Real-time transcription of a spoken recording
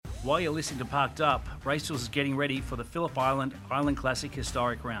While you're listening to Parked Up, Racehorse is getting ready for the Phillip Island Classic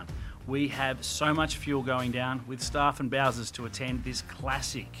Historic Round. We have so much fuel going down with staff and Bowsers to attend this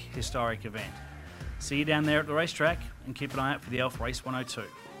classic historic event. See you down there at the racetrack and keep an eye out for the Elf Race 102.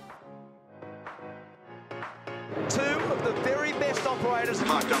 Two of the very best operators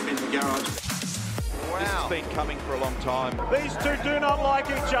parked up in the garage. Wow. This has been coming for a long time. These two do not like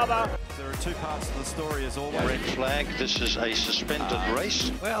each other. There are two parts of the story as always. Red flag, this is a suspended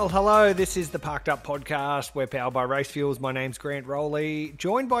race. Well, hello, this is the Parked Up podcast. We're powered by Race Fuels. My name's Grant Rowley,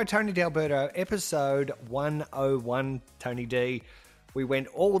 joined by Tony D'Alberto, episode 101, Tony D. We went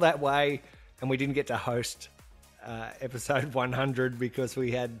all that way and we didn't get to host episode 100 because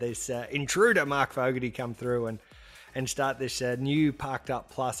we had this intruder, Mark Fogarty, come through and start this new Parked Up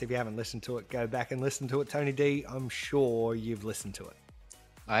Plus. If you haven't listened to it, go back and listen to it. Tony D, I'm sure you've listened to it.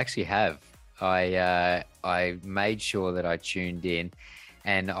 I actually have. I made sure that I tuned in,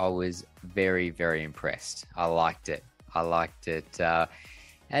 and I was very, very impressed. I liked it.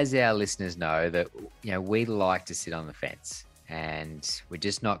 As our listeners know, that we like to sit on the fence, and we're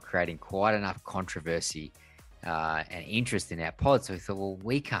just not creating quite enough controversy and interest in our pod. So we thought, well,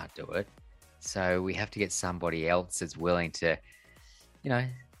 we can't do it, so we have to get somebody else that's willing to,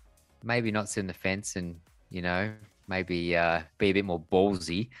 maybe not sit on the fence and maybe be a bit more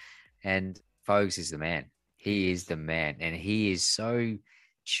ballsy. And Fogs is the man. He is the man. And he is so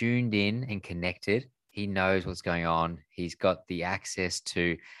tuned in and connected. He knows what's going on. He's got the access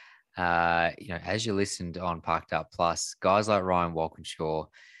to, as you listened on Parked Up Plus, guys like Ryan Walkinshaw,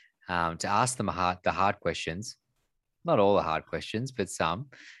 to ask them the hard questions. Not all the hard questions, but some.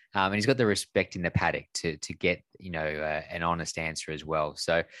 And he's got the respect in the paddock to get, an honest answer as well.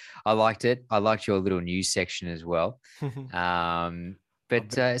 So I liked it. I liked your little news section as well.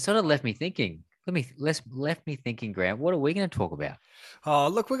 But it sort of left me thinking. Left me thinking, Grant. What are we going to talk about? Oh,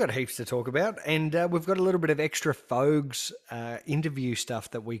 look, we've got heaps to talk about, and we've got a little bit of extra Fogs interview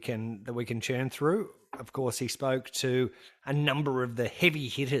stuff that we can churn through. Of course, he spoke to a number of the heavy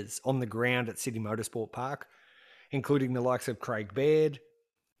hitters on the ground at Sydney Motorsport Park, including the likes of Craig Baird,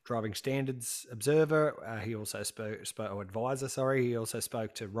 Driving Standards Observer. He also advisor. He also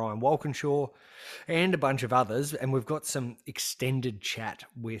spoke to Ryan Walkinshaw and a bunch of others. And we've got some extended chat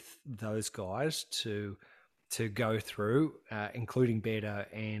with those guys to go through, including Beardo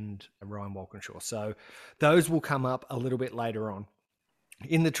and Ryan Walkinshaw. So those will come up a little bit later on.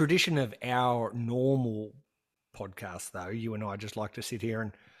 In the tradition of our normal podcast, though, you and I just like to sit here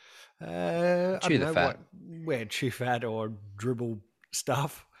and chew fat or dribble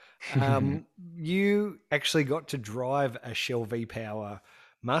stuff. You actually got to drive a Shell V-Power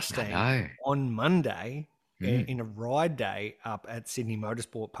Mustang on Monday in a ride day up at Sydney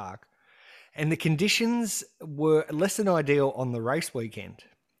Motorsport Park. And the conditions were less than ideal on the race weekend,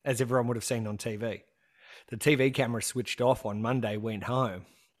 as everyone would have seen on TV. The TV camera switched off on Monday, went home.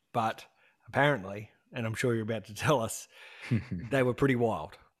 But apparently, and I'm sure you're about to tell us, they were pretty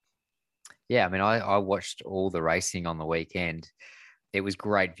wild. Yeah, I mean, I watched all the racing on the weekend. It was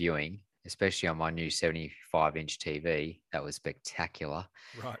great viewing, especially on my new 75-inch TV. That was spectacular.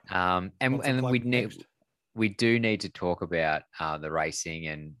 Right. And we do need to talk about the racing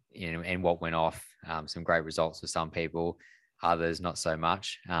and what went off. Some great results for some people, others not so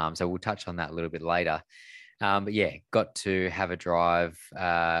much. So we'll touch on that a little bit later. But yeah, got to have a drive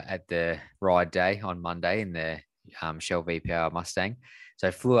at the ride day on Monday in the Shell V-Power Mustang. So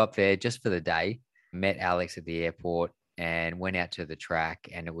I flew up there just for the day, met Alex at the airport, and went out to the track,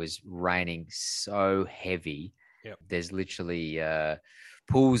 and it was raining so heavy. Yep. There's literally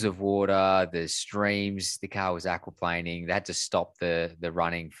pools of water, there's streams. The car was aquaplaning. They had to stop the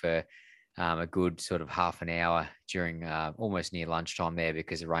running for a good sort of half an hour during almost near lunchtime there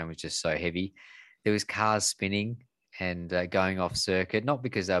because the rain was just so heavy. There was cars spinning and going off circuit, not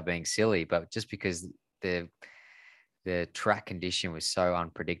because they were being silly, but just because the track condition was so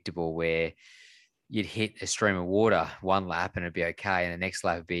unpredictable, where you'd hit a stream of water one lap and it'd be okay, and the next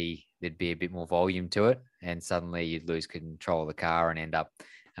lap there'd be a bit more volume to it, and suddenly you'd lose control of the car and end up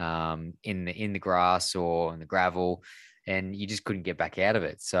in the grass or in the gravel, and you just couldn't get back out of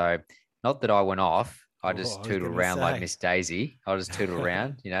it. So not that I went off. I just tootled around like Miss Daisy. I just tootled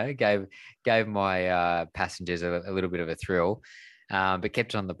around, gave my passengers a little bit of a thrill, but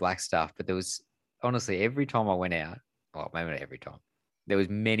kept on the black stuff. But there was honestly, every time I went out, well, maybe not every time, there was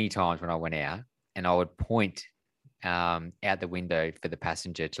many times when I went out and I would point out the window for the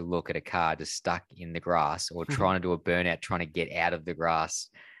passenger to look at a car just stuck in the grass or trying to do a burnout, trying to get out of the grass,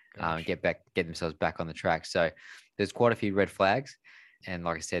 get themselves back on the track. So there's quite a few red flags. And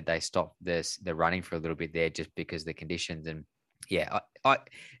like I said, they stopped the running for a little bit there just because of the conditions. And yeah,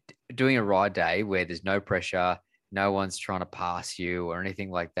 doing a ride day where there's no pressure, no one's trying to pass you or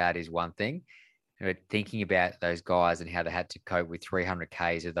anything like that is one thing. But thinking about those guys and how they had to cope with 300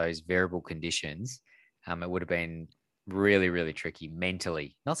 Ks of those variable conditions, it would have been really, really tricky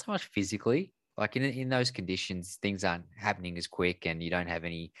mentally, not so much physically. Like in those conditions, things aren't happening as quick and you don't have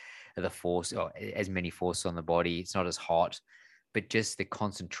any of the force or as many force on the body. It's not as hot, but just the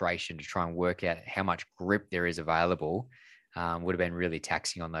concentration to try and work out how much grip there is available would have been really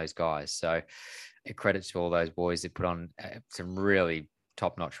taxing on those guys. So a credit to all those boys that put on some really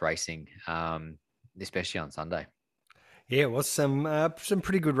top-notch racing, especially on Sunday. Yeah, it was some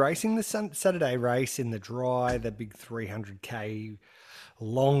pretty good racing. The Saturday race in the dry, the big 300k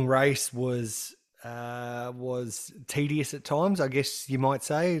long race was tedious at times, I guess you might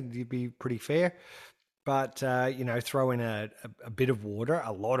say. You'd be pretty fair. But, throw in a bit of water,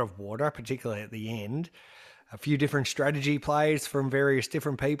 a lot of water, particularly at the end. A few different strategy plays from various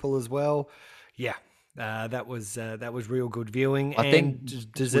different people as well. Yeah, that was real good viewing. I think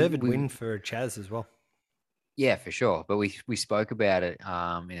deserved win for Chaz as well. Yeah, for sure. But we spoke about it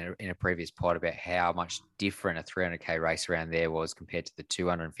in a previous pod about how much different a 300k race around there was compared to the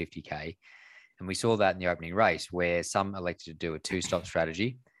 250k. And we saw that in the opening race where some elected to do a 2-stop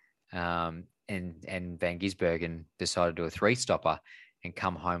strategy and Van Gisbergen decided to do a 3-stopper and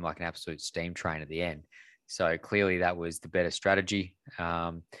come home like an absolute steam train at the end. So clearly that was the better strategy.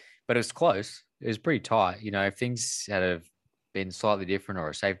 But it was close. It was pretty tight. If things had have been slightly different or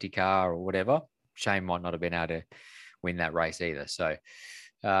a safety car or whatever, Shane might not have been able to win that race either. So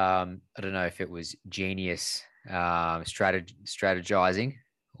I don't know if it was genius strategizing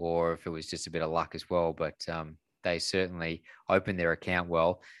or if it was just a bit of luck as well. But they certainly opened their account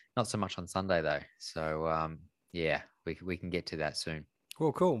well. Not so much on Sunday, though. So, we can get to that soon.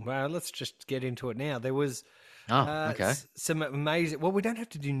 Well, cool. Let's just get into it now. There was some amazing... Well, we don't have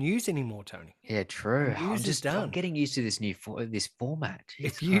to do news anymore, Tony. Yeah, true. News is done. I'm getting used to this format. Jeez,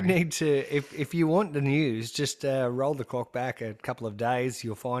 if you need to... If you want the news, just roll the clock back a couple of days.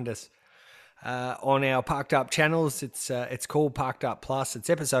 You'll find us on our Parked Up channels. It's called Parked Up Plus. It's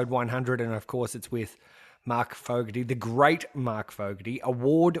episode 100, and of course it's with Mark Fogarty, the great Mark Fogarty,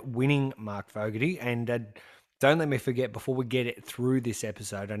 award-winning Mark Fogarty. And don't let me forget, before we get it through this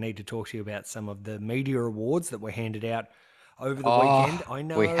episode, I need to talk to you about some of the media awards that were handed out over the weekend. I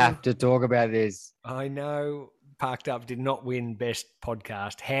know we have to talk about this. I know Parked Up did not win Best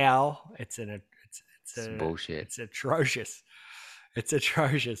Podcast. How? It's bullshit. It's atrocious. It's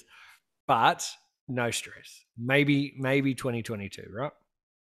atrocious. But no stress. Maybe 2022, right?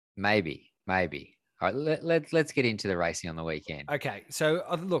 Maybe. All right, let's get into the racing on the weekend. Okay, so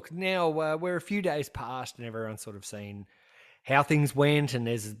look, now we're a few days past and everyone's sort of seen how things went, and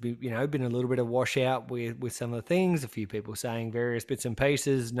there's been a little bit of washout with some of the things, a few people saying various bits and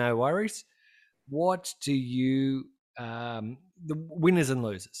pieces, no worries. What do you, the winners and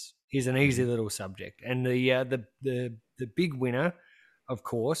losers? Here's an easy little subject. And the big winner, of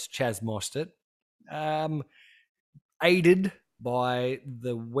course, Chaz Mostert, aided by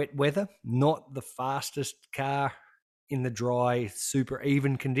the wet weather, not the fastest car in the dry, super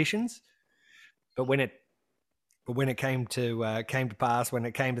even conditions. But when it came to pass, when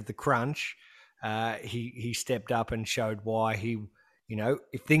it came to the crunch, he stepped up and showed why he,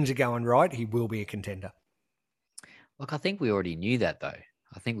 if things are going right, he will be a contender. Look, I think we already knew that, though.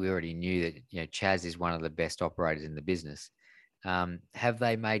 I think we already knew that Chaz is one of the best operators in the business. Have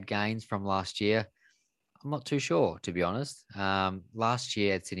they made gains from last year? I'm not too sure, to be honest. Last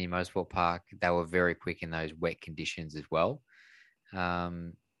year at Sydney Motorsport Park, they were very quick in those wet conditions as well.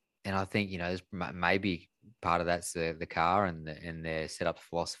 And I think, there's maybe part of that's the car and their setup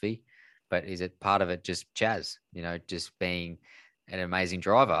philosophy, but is it part of it just Chaz, just being an amazing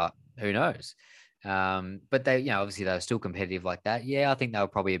driver? Who knows? But they, obviously they were still competitive like that. Yeah, I think they were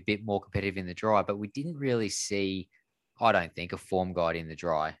probably a bit more competitive in the dry, but we didn't really see, I don't think, a form guide in the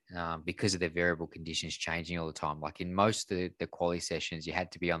dry because of the variable conditions changing all the time. Like in most of the quali sessions, you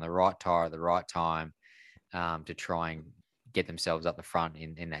had to be on the right tire at the right time to try and get themselves up the front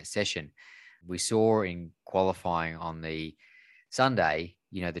in that session. We saw in qualifying on the Sunday,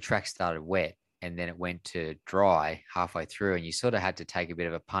 the track started wet and then it went to dry halfway through, and you sort of had to take a bit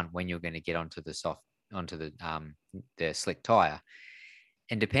of a punt when you're going to get onto the slick tire.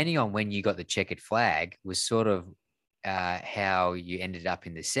 And depending on when you got the checkered flag was sort of how you ended up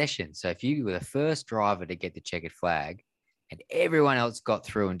in the session. So if you were the first driver to get the checkered flag and everyone else got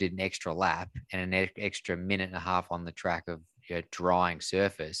through and did an extra lap and an extra minute and a half on the track of drying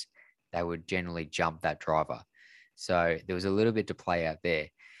surface, they would generally jump that driver. So there was a little bit to play out there.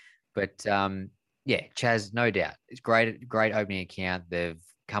 But Chaz, no doubt, it's great opening account. They've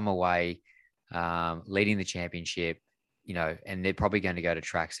come away leading the championship, and they're probably going to go to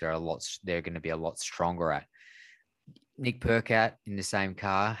tracks they're going to be a lot stronger at. Nick Percat in the same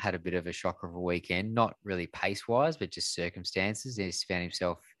car had a bit of a shocker of a weekend, not really pace-wise, but just circumstances. He's found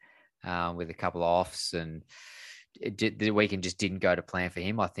himself with a couple of offs, and the weekend just didn't go to plan for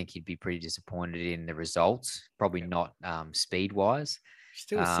him. I think he'd be pretty disappointed in the results, probably not speed-wise.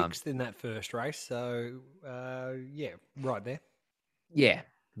 Still sixth in that first race, so right there. Yeah,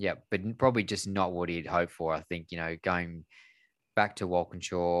 but probably just not what he'd hoped for. I think, going back to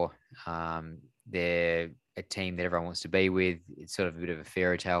Walkinshaw, they're a team that everyone wants to be with. It's sort of a bit of a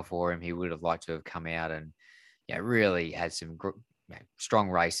fairy tale for him. He would have liked to have come out and really had some strong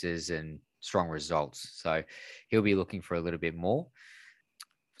races and strong results. So he'll be looking for a little bit more.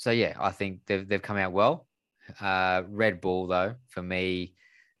 So I think they've come out well. Red Bull, though, for me,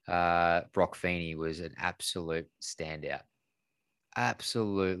 Brock Feeney was an absolute standout.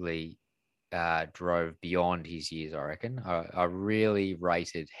 Absolutely drove beyond his years, I reckon. I really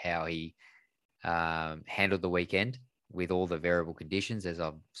rated how he handled the weekend with all the variable conditions, as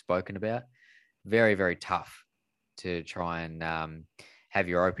I've spoken about. Very, very tough to try and have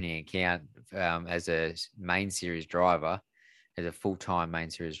your opening account as a main series driver, as a full-time main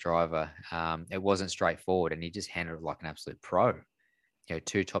series driver. It wasn't straightforward, and he just handled it like an absolute pro.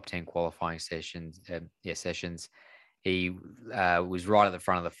 2 top 10 qualifying sessions. He was right at the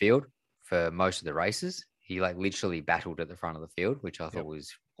front of the field for most of the races. He literally battled at the front of the field, which I thought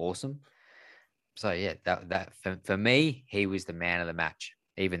was awesome. So that for me, he was the man of the match,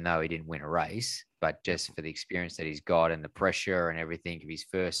 even though he didn't win a race, but just for the experience that he's got and the pressure and everything of his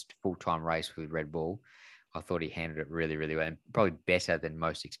first full-time race with Red Bull. I thought he handled it really, really well, and probably better than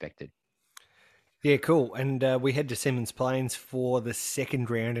most expected. Yeah, cool. And we head to Symmons Plains for the second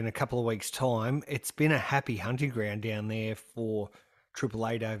round in a couple of weeks' time. It's been a happy hunting ground down there for Triple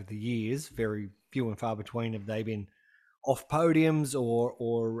Eight over the years. Very few and far between have they been off podiums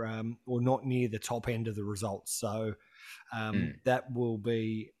or not near the top end of the results. So that will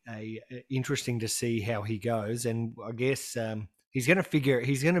be interesting to see how he goes. And I guess he's going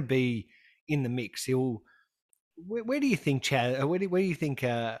to be in the mix. Where do you think, Chad? Where do you think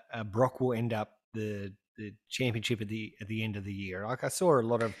Brock will end up the championship at the end of the year? Like, I saw a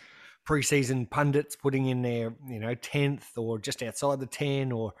lot of preseason pundits putting in there, 10th or just outside the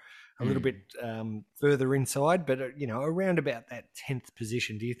 10 or a little bit further inside, but around about that 10th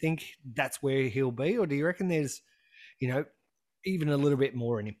position. Do you think that's where he'll be, or do you reckon there's even a little bit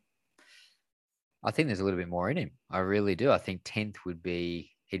more in him? I think there's a little bit more in him. I really do. I think 10th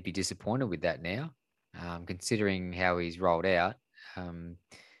he'd be disappointed with that now, considering how he's rolled out.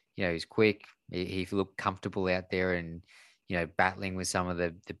 He's quick. He looked comfortable out there and, battling with some of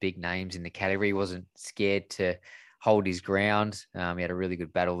the big names in the category. He wasn't scared to hold his ground. He had a really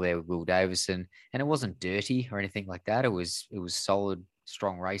good battle there with Will Davison, and it wasn't dirty or anything like that. It was solid,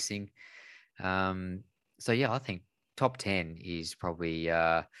 strong racing. I think top 10 is probably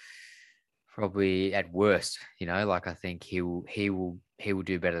at worst. I think he will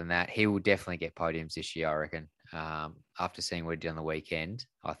do better than that. He will definitely get podiums this year, I reckon. After seeing what he did on the weekend,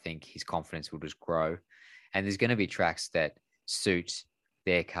 I think his confidence will just grow. And there's going to be tracks that suit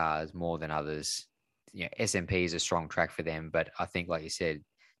their cars more than others. SMP is a strong track for them, but I think, like you said,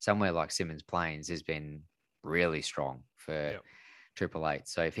 somewhere like Symmons Plains has been really strong for Triple Eight.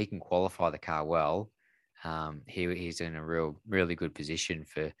 So if he can qualify the car well, he's in a really good position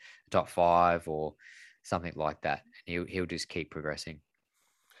for top 5 or something like that. He'll just keep progressing.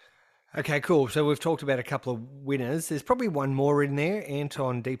 Okay, cool. So we've talked about a couple of winners. There's probably one more in there,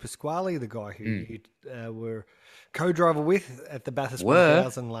 Anton De Pasquale, the guy who you were co-driver with at the Bathurst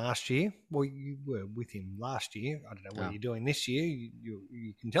 1000 last year. Well, you were with him last year. I don't know what you're doing this year.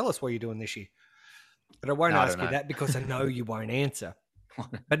 You can tell us what you're doing this year. But I won't ask you that because I know you won't answer.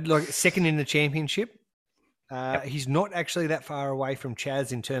 But second in the championship, he's not actually that far away from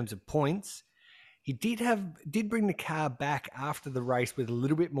Chaz in terms of points. He did bring the car back after the race with a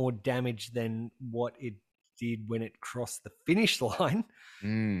little bit more damage than what it did when it crossed the finish line.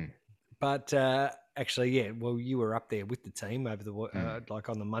 But actually, well, you were up there with the team over the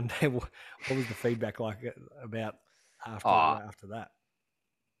on the Monday. What was the feedback like about after that?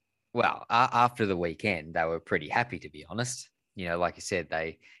 Well, after the weekend, they were pretty happy, to be honest. Like you said,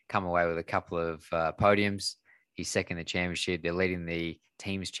 they come away with a couple of podiums. He's second in the championship. They're leading the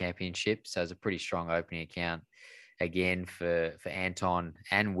team's championship. So it's a pretty strong opening account again for Anton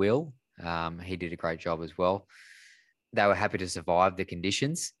and Will. He did a great job as well. They were happy to survive the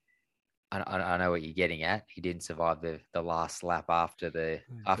conditions. I know what you're getting at. He didn't survive the last lap after the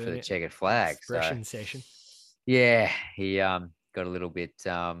checkered flag. Expression session. Yeah, got a little bit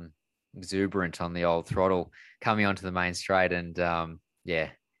exuberant on the old throttle coming onto the main straight, and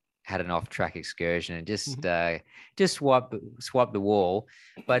had an off-track excursion and just swiped the wall.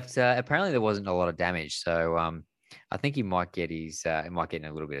 But apparently there wasn't a lot of damage, so I think he might get in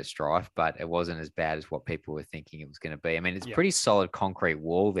a little bit of strife, but it wasn't as bad as what people were thinking it was going to be. I mean, it's pretty solid concrete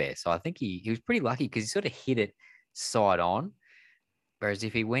wall there, so I think he was pretty lucky because he sort of hit it side on. Whereas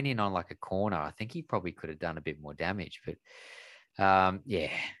if he went in on like a corner, I think he probably could have done a bit more damage. But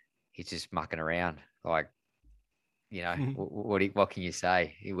he's just mucking around. Like, what can you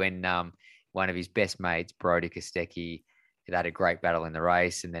say? When one of his best mates, Brody Kostecki, had a great battle in the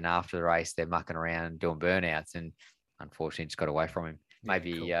race, and then after the race, they're mucking around doing burnouts, and unfortunately just got away from him.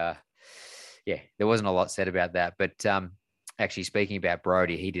 Maybe, there wasn't a lot said about that. But actually, speaking about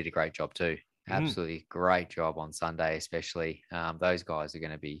Brody, he did a great job too. Absolutely great job on Sunday, especially. Those guys are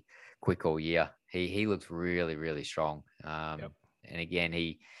going to be quick all year. He looks really, really strong. And again,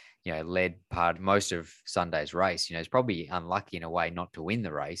 he led most of Sunday's race. He's probably unlucky in a way not to win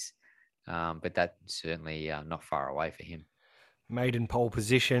the race, but that's certainly not far away for him. Maiden pole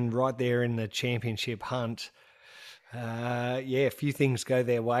position right there in the championship hunt. A few things go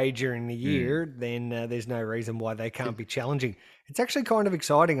their way during the year, then there's no reason why they can't be challenging. It's actually kind of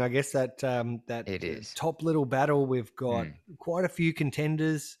exciting, I guess, that it is. Top little battle. We've got quite a few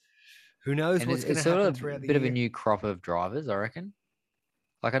contenders. Who knows what's going to happen throughout the year. It's a bit of a new crop of drivers, I reckon.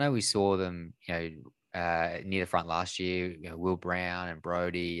 Like, I know we saw them, near the front last year, Will Brown and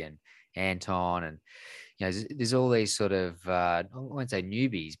Brody and Anton, and there's all these sort of, I won't say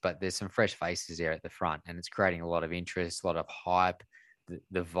newbies, but there's some fresh faces there at the front, and it's creating a lot of interest, a lot of hype.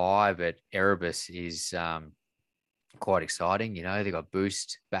 The vibe at Erebus is quite exciting. They've got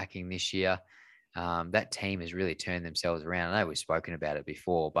Boost backing this year. That team has really turned themselves around. I know we've spoken about it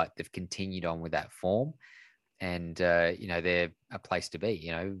before, but they've continued on with that form, and, they're a place to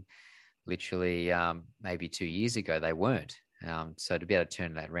be. Literally maybe 2 years ago, they weren't. So to be able to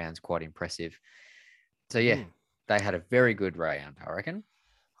turn that around is quite impressive. So, they had a very good round, I reckon.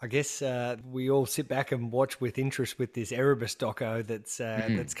 I guess we all sit back and watch with interest with this Erebus doco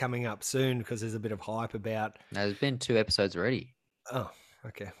that's coming up soon, because there's a bit of hype about. No, there's been 2 episodes already. Oh,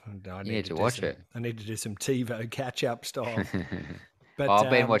 okay. No, you need to watch it. I need to do some TiVo catch-up style. But I've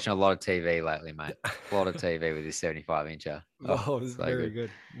been watching a lot of TV lately, mate. A lot of TV with this 75-incher. Oh, it was so very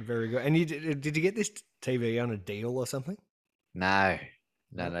good. Very good. And did you get this TV on a deal or something? No.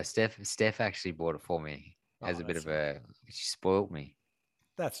 Steph actually bought it for me as a bit of she spoiled me.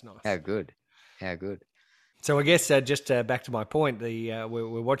 That's nice. How good. So I guess just back to my point, we're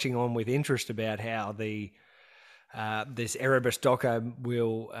watching on with interest about how this Erebus doco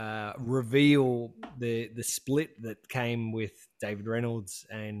will reveal the split that came with David Reynolds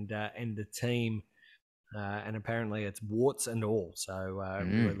and the team, and apparently it's warts and all. So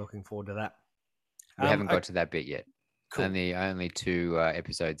we're looking forward to that. We haven't got to that bit yet. Cool. Only 2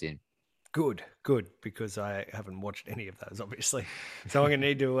 episodes in. Good, because I haven't watched any of those, obviously. So I'm going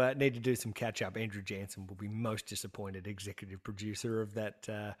to need to do some catch up. Andrew Jansen will be most disappointed, executive producer of that,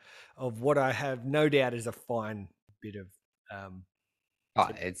 of what I have no doubt is a fine bit of.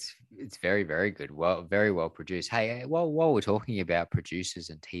 It's very, very good. Well, very well produced. Hey, while we're talking about producers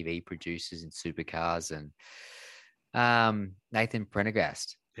and TV producers and supercars and Nathan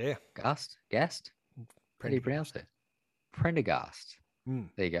Prendergast. Yeah. Gast? How do you pronounce it? Prendergast.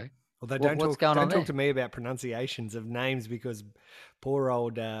 There you go. Although don't talk to me about pronunciations of names, because poor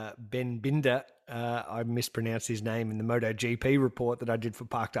old Ben Binder, I mispronounced his name in the MotoGP report that I did for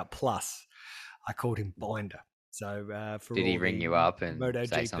Parked Up Plus. I called him Binder. So did he ring you up and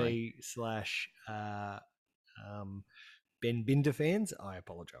MotoGP / Ben Binder fans, I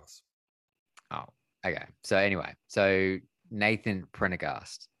apologise. Oh, okay. So anyway, Nathan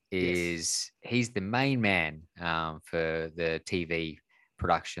Prendergast he's the main man for the TV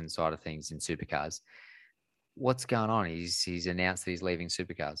production side of things in supercars. What's going on? He's announced that he's leaving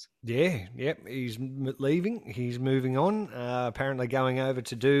supercars. Yeah, yep. He's leaving. He's moving on. Apparently going over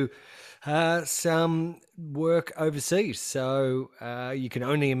to do some work overseas. So you can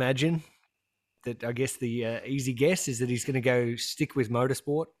only imagine that. I guess the easy guess is that he's going to go stick with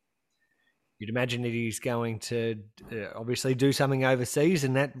motorsport. You'd imagine that he's going to obviously do something overseas,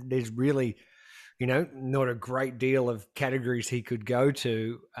 and that there's really, not a great deal of categories he could go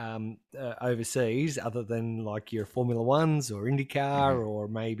to overseas, other than like your Formula Ones or IndyCar or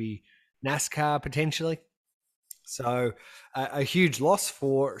maybe NASCAR potentially. So a huge loss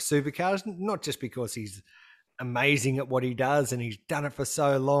for supercars, not just because he's amazing at what he does and he's done it for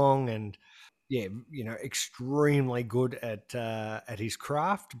so long and extremely good at his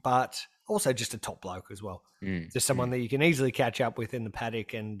craft, but also just a top bloke as well. Mm, Just someone that you can easily catch up with in the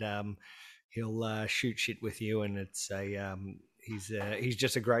paddock, and he'll shoot shit with you. And it's he's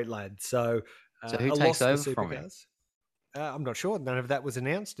just a great lad. So who a takes loss for over from him? Supercars. I'm not sure. None of that was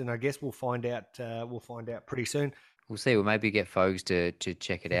announced, and I guess we'll find out. We'll find out pretty soon. We'll see. We'll maybe get Fogues to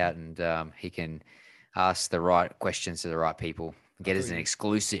check it out, and he can ask the right questions to the right people. Get us an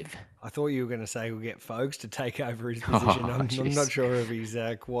exclusive. I thought you were going to say we'll get Fogues to take over his position. I'm not sure if he's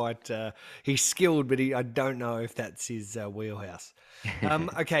quite he's skilled, but I don't know if that's his wheelhouse.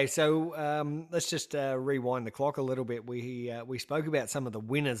 Okay, so let's just rewind the clock a little bit. We spoke about some of the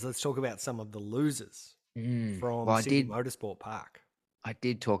winners. Let's talk about some of the losers from Sydney Motorsport Park. I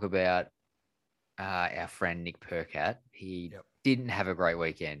did talk about our friend Nick Percat. He didn't have a great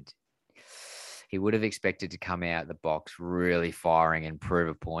weekend. He would have expected to come out the box really firing and prove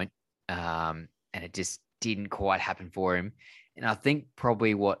a point. And it just didn't quite happen for him. And I think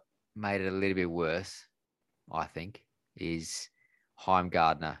probably what made it a little bit worse, is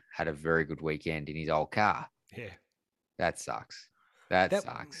Heimgardner had a very good weekend in his old car. Yeah. That sucks. That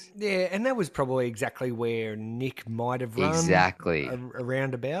sucks. Yeah, and that was probably exactly where Nick might have run. Exactly.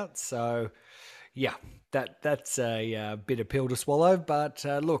 Around about. So, yeah, that's a bitter pill to swallow. But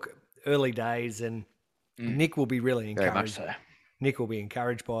look, early days, and Nick will be really encouraged. Very much so. Nick will be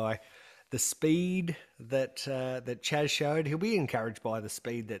encouraged by the speed that Chaz showed. He'll be encouraged by the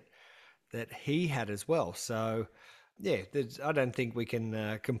speed that he had as well. So, yeah, I don't think we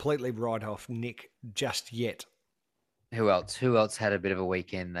can completely write off Nick just yet. Who else? Who else had a bit of a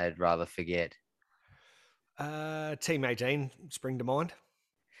weekend they'd rather forget? Team 18 spring to mind.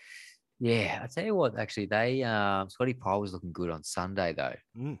 Yeah, I tell you what. Actually, Scotty Pye was looking good on Sunday though.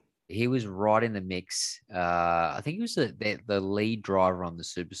 He was right in the mix. I think he was the lead driver on the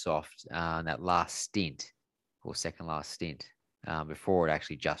Supersoft that last stint, or second last stint, before it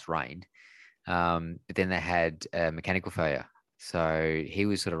actually just rained. But then they had a mechanical failure. So he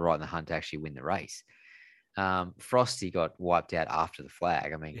was sort of right in the hunt to actually win the race. Frosty got wiped out after the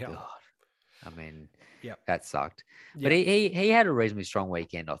flag. I mean, God. I mean, that sucked. Yep. But he had a reasonably strong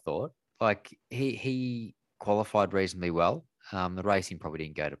weekend, I thought. Like, he qualified reasonably well. The racing probably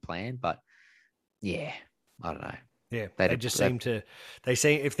didn't go to plan, but yeah, I don't know. Yeah, they just seem to. They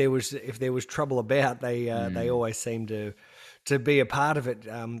seem if there was trouble about, they always seem to be a part of it.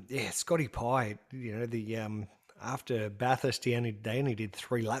 Scotty Pye. You know, the after Bathurst, they only did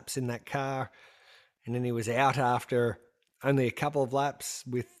 3 laps in that car, and then he was out after only a couple of laps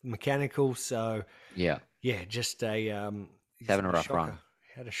with mechanical. So just he's having a rough run.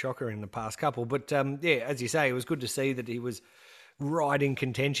 Had a shocker in the past couple, but as you say, it was good to see that he was right in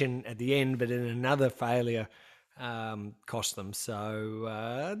contention at the end, but in another failure cost them.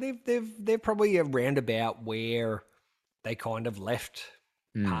 So they're probably around about where they kind of left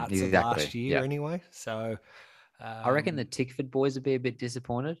parts of last year anyway. So I reckon the Tickford boys would be a bit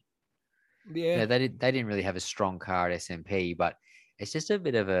disappointed. Yeah, they didn't really have a strong car at SMP, but it's just a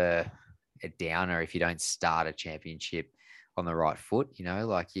bit of a downer if you don't start a championship on the right foot. You know,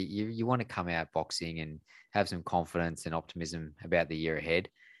 like you want to come out boxing and have some confidence and optimism about the year ahead.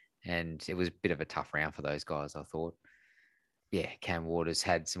 And it was a bit of a tough round for those guys, I thought. Yeah, Cam Waters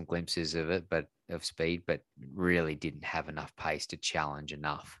had some glimpses of it, but of speed, but really didn't have enough pace to challenge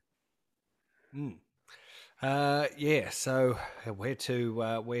enough. So where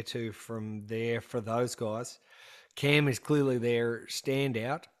to from there for those guys? Cam is clearly their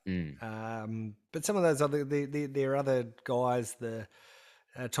standout. But some of those their other guys, the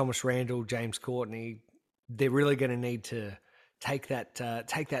Thomas Randall, James Courtney, they're really going to need to take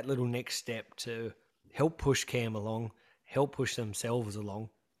that little next step to help push Cam along, help push themselves along.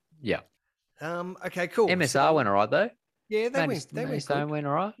 Yeah. Okay, cool. MSR went all right though. Yeah, they went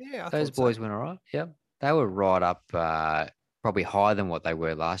all right. Yeah, those boys went all right. Yep. They were right up, probably higher than what they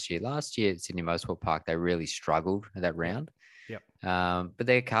were last year. Last year at Sydney Motorsport Park, they really struggled at that round. Yep. But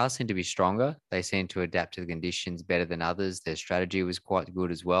their cars seem to be stronger. They seem to adapt to the conditions better than others. Their strategy was quite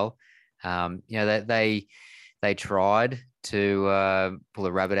good as well. They tried to pull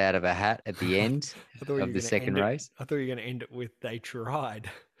a rabbit out of a hat at the end of the second race. I thought you were going to end it with they tried.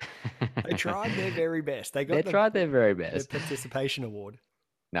 They tried their very best. They tried their very best. Their participation award.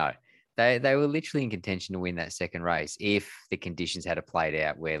 No. They were literally in contention to win that second race if the conditions had played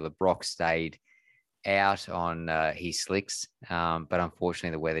out where LeBrock stayed out on his slicks. But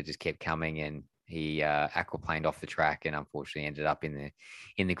unfortunately, the weather just kept coming and he aquaplaned off the track and unfortunately ended up in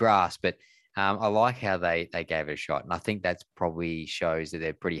the grass. But I like how they gave it a shot. And I think that's probably shows that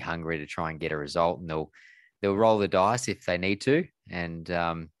they're pretty hungry to try and get a result, and they'll roll the dice if they need to. And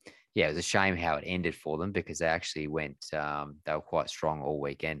it was a shame how it ended for them because they actually went, they were quite strong all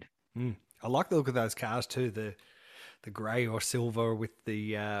weekend. I like the look of those cars too. The grey or silver with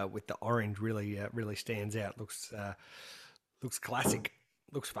the orange really stands out. Looks classic.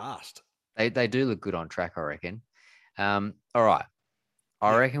 Looks fast. They do look good on track, I reckon. All right.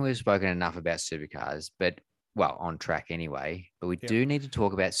 I reckon we've spoken enough about supercars, but on track anyway. But we do need to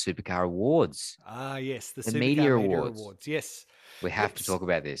talk about supercar awards. Ah, yes, the Supercar Media Awards. Yes, we have to talk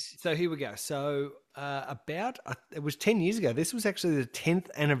about this. So here we go. So it was 10 years ago. This was actually the 10th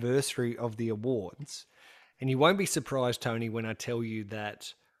anniversary of the awards, and you won't be surprised, Tony, when I tell you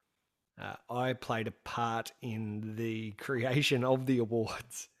that I played a part in the creation of the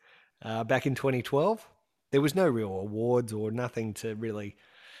awards back in 2012. There was no real awards or nothing to really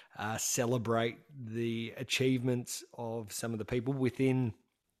celebrate the achievements of some of the people within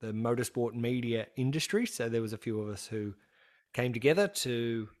the motorsport media industry. So there was a few of us who came together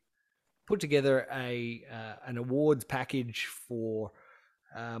to put together an awards package for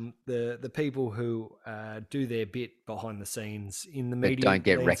the people who do their bit behind the scenes in the media. But don't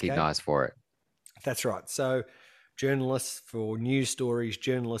get landscape. recognised for it. That's right. So journalists for news stories,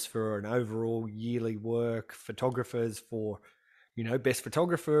 journalists for an overall yearly work, photographers for, best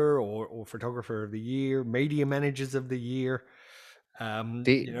photographer or photographer of the year, media managers of the year,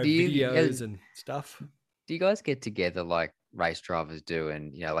 videos and stuff. Do you guys get together like race drivers do?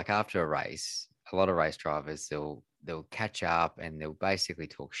 And, like after a race, a lot of race drivers, they'll catch up and they'll basically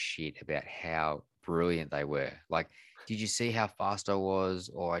talk shit about how brilliant they were. Like, did you see how fast I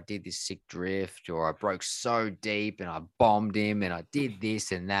was? Or I did this sick drift, or I broke so deep and I bombed him and I did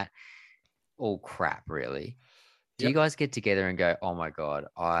this and that. All crap, really. Do you guys get together and go, oh my God,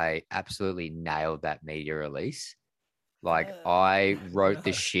 I absolutely nailed that media release? Like, I wrote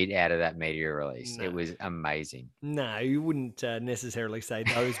the shit out of that media release. No. It was amazing. No, you wouldn't necessarily say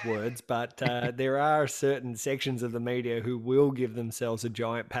those words, but there are certain sections of the media who will give themselves a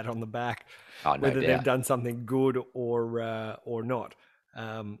giant pat on the back, whether they've done something good or not.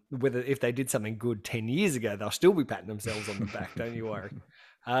 Whether if they did something good 10 years ago, they'll still be patting themselves on the back. Don't you worry.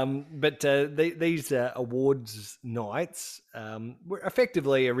 But these awards nights were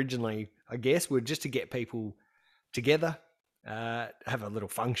effectively originally, I guess, were just to get people together, have a little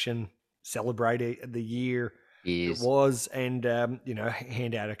function, celebrate the year it was, and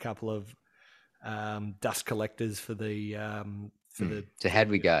hand out a couple of dust collectors for the so how'd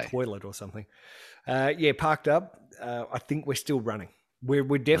we go? Toilet or something. Parked up. I think we're still running.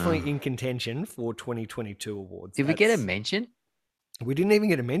 We're definitely in contention for 2022 awards. Did we get a mention? We didn't even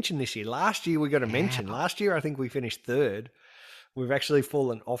get a mention this year. Last year we got a mention. Last year I think we finished third. We've actually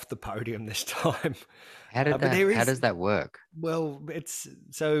fallen off the podium this time. How does that work? Well, it's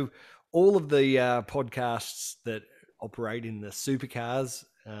so all of the podcasts that operate in the supercars,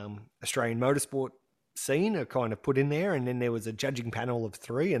 Australian motorsport scene are kind of put in there. And then there was a judging panel of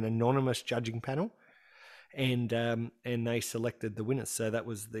 3, an anonymous judging panel. And they selected the winners. So that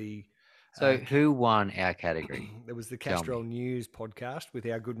was the... So who won our category? It was the Castrol News podcast with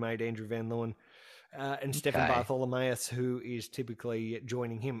our good mate Andrew Van Leeuwen and Stefan Bartholomaeus, who is typically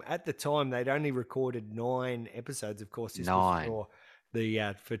joining him. At the time, they'd only recorded 9 episodes. Of course, this was for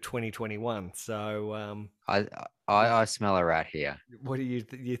 2021. So I smell a rat here. What do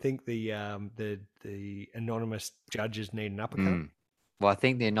you think the anonymous judges need an uppercut? Well, I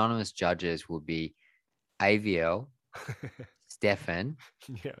think the anonymous judges will be AVL. Stefan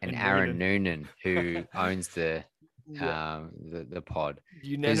and Aaron Noonan, who owns the pod.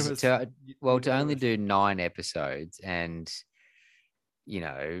 Unanimous. To only do 9 episodes, and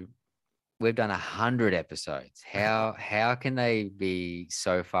we've done 100 episodes. How can they be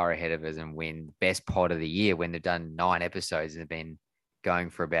so far ahead of us and win best pod of the year when they've done 9 episodes and have been going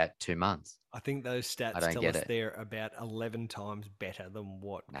for about 2 months? I think those stats tell us they're about 11 times better than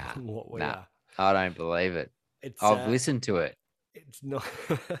what we are. I don't believe it. I've listened to it. It's not.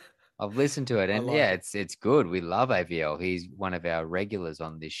 I've listened to it, and it's good. We love AVL. He's one of our regulars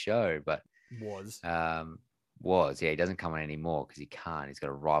on this show, but was he doesn't come on anymore because he can't. He's got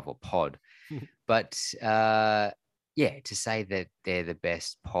a rival pod. But to say that they're the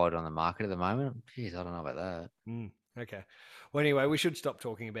best pod on the market at the moment, geez, I don't know about that. Okay. Well, anyway, we should stop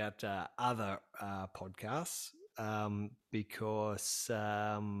talking about other podcasts because.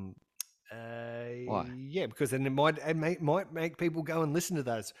 Why? Yeah, because then it might make people go and listen to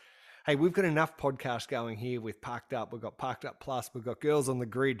those. Hey, we've got enough podcasts going here with Parked Up. We've got Parked Up Plus. We've got Girls on the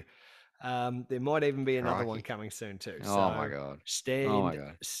Grid. There might even be another one coming soon too. Oh my God!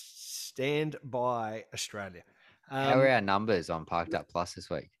 Stand by Australia. How are our numbers on Parked Up Plus this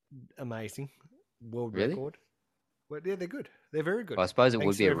week? Amazing, world record. Well, yeah, they're good. They're very good. Well, I suppose it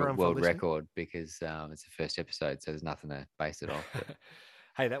would be a world record because it's the first episode, so there's nothing to base it off. But...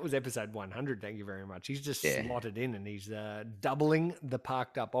 Hey, that was episode 100. Thank you very much. He's just slotted in and he's doubling the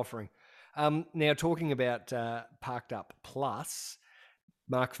Parked Up offering. Now, talking about Parked Up Plus,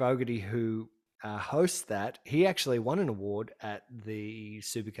 Mark Fogarty, who hosts that, he actually won an award at the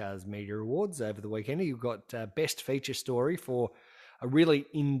Supercars Media Awards over the weekend. He got Best Feature Story for a really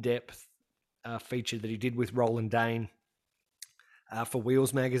in-depth feature that he did with Roland Dane for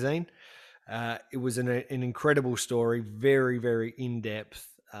Wheels magazine. It was an incredible story, very, very in-depth,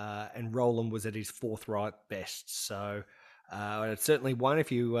 and Roland was at his forthright best. So it's certainly one,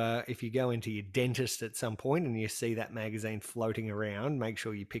 if you go into your dentist at some point and you see that magazine floating around, make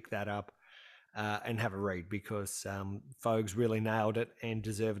sure you pick that up and have a read, because Fogues really nailed it and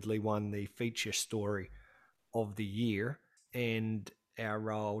deservedly won the feature story of the year. And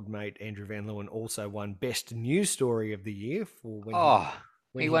our old mate Andrew Van Leeuwen also won Best News Story of the Year for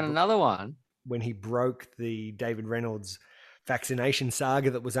when he won another one when he broke the David Reynolds vaccination saga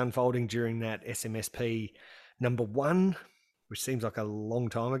that was unfolding during that SMSP #1, which seems like a long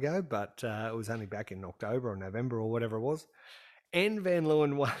time ago, but it was only back in October or November or whatever it was. And Van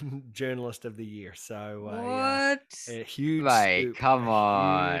Leeuwen won Journalist of the Year. So a huge scoop, come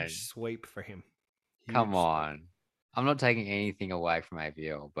on. Huge sweep for him. Come on. I'm not taking anything away from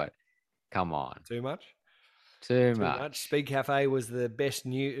AVL, but come on. Too much? Too much. Speed Cafe was the best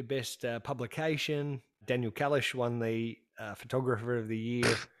publication. Daniel Kalish won the Photographer of the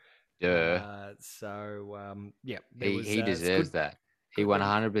Year. He deserves that. He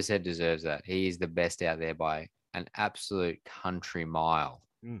 100% deserves that. He is the best out there by an absolute country mile.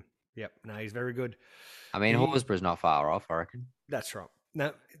 Yep. No, he's very good. I mean, Horsburgh's not far off, I reckon. That's right.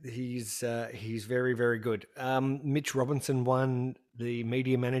 No, he's very, very good. Mitch Robinson won the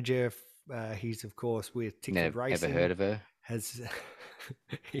media manager. He's of course with Tickford Racing. Never heard of her.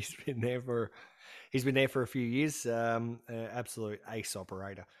 He's been there for a few years. Absolute ace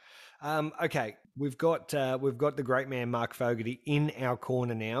operator. Okay, we've got the great man Mark Fogarty in our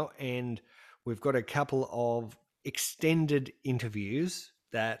corner now, and we've got a couple of extended interviews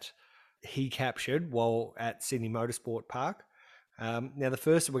that he captured while at Sydney Motorsport Park. Now, the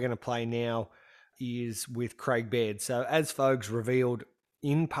first that we're going to play now is with Craig Baird. So, as Fogues revealed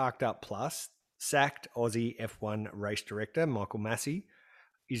in Parked Up Plus, sacked Aussie F1 race director Michael Massey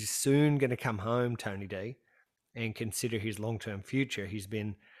is soon going to come home, Tony D, and consider his long-term future. He's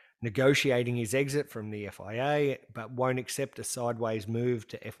been negotiating his exit from the FIA, but won't accept a sideways move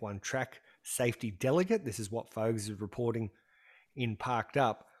to F1 track safety delegate. This is what Fogues is reporting in Parked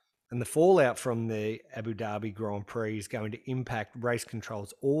Up. And the fallout from the Abu Dhabi Grand Prix is going to impact race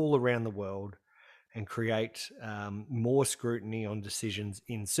controls all around the world and create more scrutiny on decisions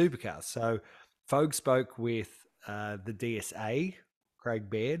in supercars. So Fogues spoke with the DSA, Craig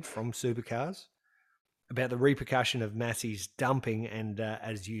Baird from Supercars, about the repercussion of Massey's dumping, and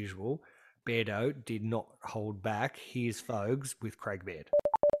as usual, Bairdo did not hold back. Here's Fogues with Craig Baird.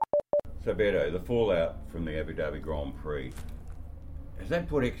 So Bairdo, the fallout from the Abu Dhabi Grand Prix, has that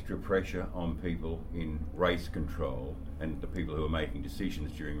put extra pressure on people in race control and the people who are making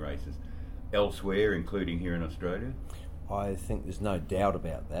decisions during races elsewhere, including here in Australia? I think there's no doubt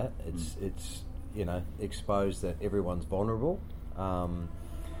about that. It's exposed that everyone's vulnerable.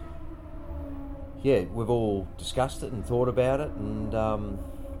 We've all discussed it and thought about it, and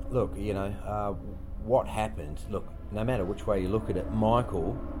what happened, no matter which way you look at it,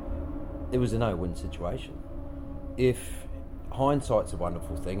 Michael, it was a no-win situation. If hindsight's a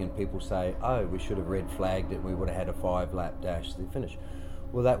wonderful thing and people say, we should have red flagged it and we would have had a 5-lap dash to the finish,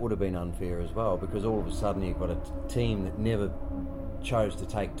 well, that would have been unfair as well, because all of a sudden you've got a team that never chose to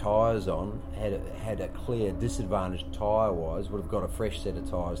take tyres on, had a clear disadvantage tyre-wise, would have got a fresh set of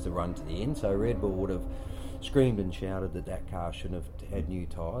tyres to run to the end, so Red Bull would have screamed and shouted that car shouldn't have had new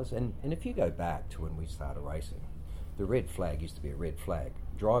tyres. And if you go back to when we started racing, the red flag used to be a red flag.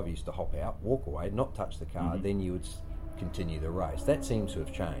 Driver used to hop out, walk away, not touch the car, then you would continue the race. That seems to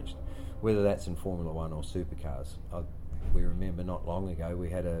have changed, whether that's in Formula One or supercars. We remember not long ago we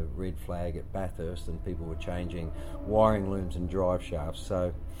had a red flag at Bathurst and people were changing wiring looms and drive shafts,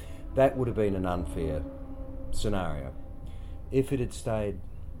 so that would have been an unfair scenario. If it had stayed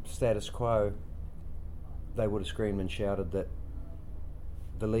status quo, they would have screamed and shouted that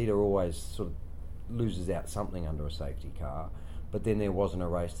the leader always sort of loses out something under a safety car, but then there wasn't a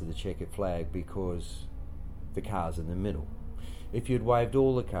race to the checkered flag because the car's in the middle. If you'd waved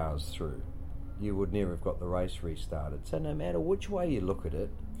all the cars through, you would never have got the race restarted. So no matter which way you look at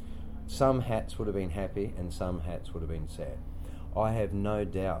it, some hats would have been happy and some hats would have been sad. I have no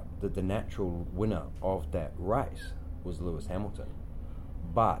doubt that the natural winner of that race was Lewis Hamilton.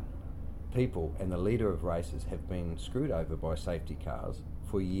 But people and the leader of races have been screwed over by safety cars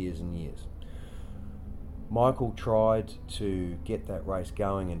for years and years. Michael tried to get that race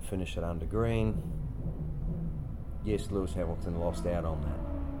going and finish it under green. Yes, Lewis Hamilton lost out on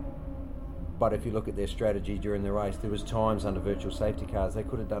that. But if you look at their strategy during the race, there was times under virtual safety cars they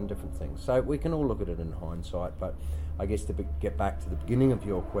could have done different things. So we can all look at it in hindsight, but I guess to get back to the beginning of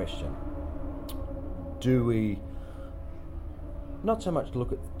your question, do we not so much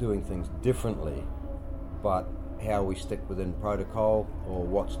look at doing things differently, but how we stick within protocol or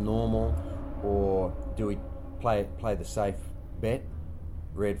what's normal, or do we play the safe bet,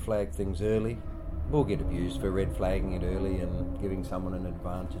 red flag things early? We'll get abused for red flagging it early and giving someone an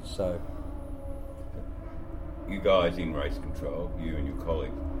advantage. So you guys in race control, you and your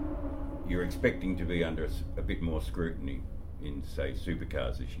colleagues, you're expecting to be under a bit more scrutiny in, say,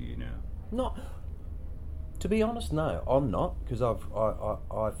 supercars this year now? Not, to be honest, no, I'm not, because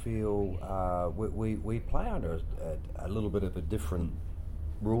I feel we play under a little bit of a different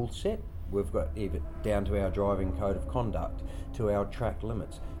rule set. We've got even down to our driving code of conduct, to our track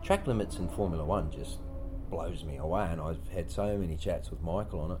limits. Track limits in Formula One just blows me away, and I've had so many chats with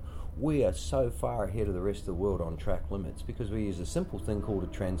Michael on it. We are so far ahead of the rest of the world on track limits because we use a simple thing called a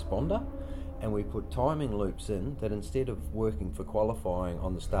transponder, and we put timing loops in that instead of working for qualifying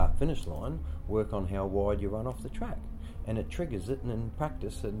on the start-finish line, work on how wide you run off the track. And it triggers it, and in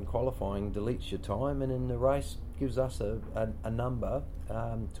practice and qualifying deletes your time, and in the race gives us a number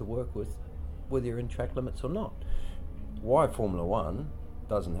to work with, whether you're in track limits or not. Why Formula One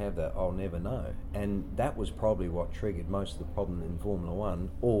doesn't have that, I'll never know. And that was probably what triggered most of the problem in Formula One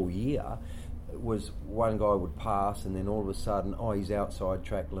all year, was one guy would pass and then all of a sudden, he's outside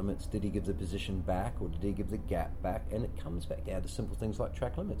track limits. Did he give the position back, or did he give the gap back? And it comes back down to simple things like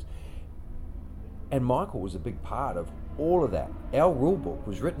track limits. And Michael was a big part of all of that. Our rule book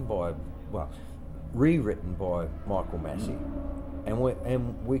was rewritten by Michael Massey, and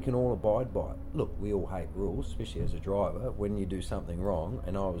we can all abide by it. Look, we all hate rules, especially as a driver, when you do something wrong,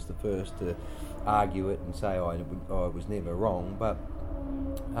 and I was the first to argue it and say I was never wrong, but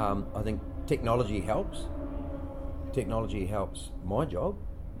I think technology helps. Technology helps my job,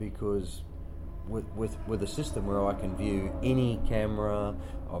 because with a system where I can view any camera,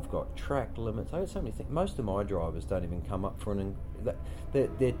 I've got track limits. I got so many things. Most of my drivers don't even come up for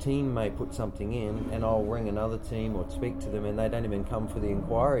their team may put something in, and I'll ring another team or speak to them, and they don't even come for the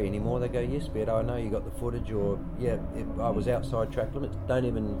inquiry anymore. They go, "Yes, Bet, I know you got the footage," or I was outside track limits. Don't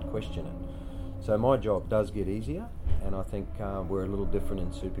even question it. So my job does get easier, and I think we're a little different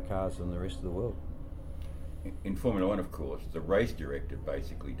in supercars than the rest of the world. In Formula One, of course, the race director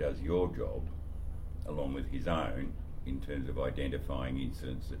basically does your job along with his own in terms of identifying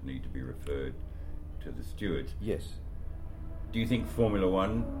incidents that need to be referred to the stewards. Yes. Do you think Formula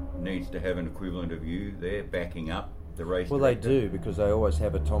One needs to have an equivalent of you there backing up the race director? They do, because they always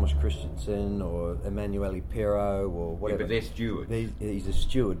have a Thomas Christensen or Emanuele Pero or whatever. Yeah, but they're stewards. He's a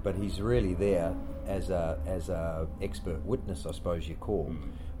steward, but he's really there as a expert witness, I suppose you call.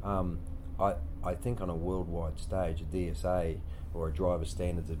 I think on a worldwide stage, a DSA or a driver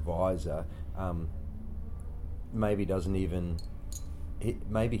standards advisor maybe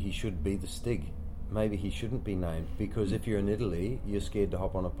he should be the Stig. Maybe he shouldn't be named, because if you're in Italy, you're scared to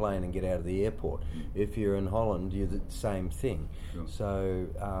hop on a plane and get out of the airport. If you're in Holland, you're the same thing. Sure. So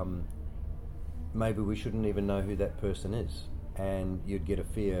maybe we shouldn't even know who that person is, and you'd get a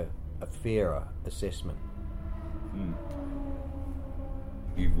fairer assessment.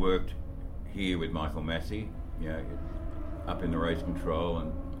 You've worked here with Michael Massey, up in the race control,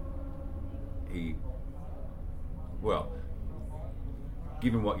 and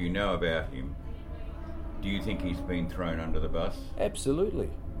given what you know about him, do you think he's been thrown under the bus?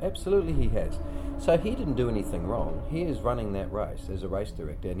 Absolutely he has. So he didn't do anything wrong. He is running that race as a race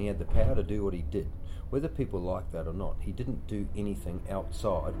director, and he had the power to do what he did. Whether people like that or not, he didn't do anything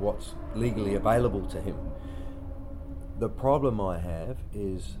outside what's legally available to him. The problem I have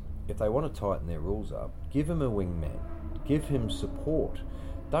is, if they want to tighten their rules up, give him a wingman, give him support.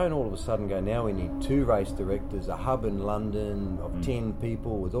 Don't all of a sudden go, now we need 2 race directors, a hub in London of 10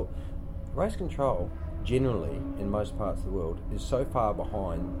 people with all. Race control, generally, in most parts of the world, is so far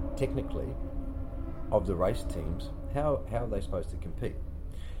behind, technically, of the race teams. How are they supposed to compete?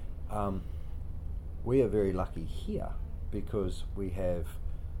 We are very lucky here, because we have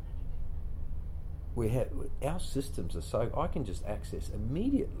our systems are so, I can just access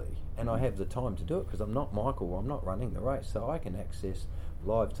immediately, and I have the time to do it because I'm not Michael, I'm not running the race, so I can access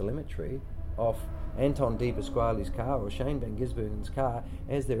live telemetry off Anton De Pasquale's car or Shane Van Gisbergen's car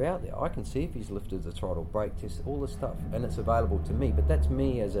as they're out there. I can see if he's lifted the throttle, brake test, all this stuff, and it's available to me. But that's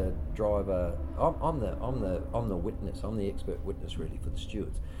me as a driver. I'm the witness. I'm the expert witness really for the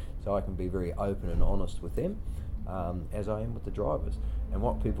stewards, so I can be very open and honest with them, as I am with the drivers. And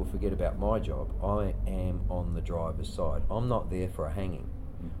what people forget about my job, I am on the driver's side. I'm not there for a hanging.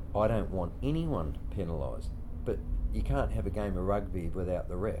 I don't want anyone penalised. But you can't have a game of rugby without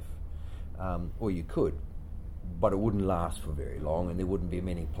the ref. Or you could, but it wouldn't last for very long and there wouldn't be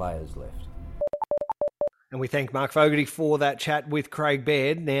many players left. And we thank Mark Fogarty for that chat with Craig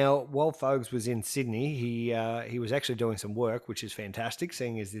Baird. Now, while Fogs was in Sydney, he was actually doing some work, which is fantastic,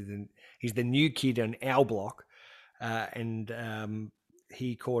 seeing as he's the new kid on our block. And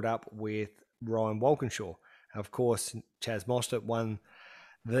he caught up with Ryan Walkinshaw. Of course, Chaz Mostert won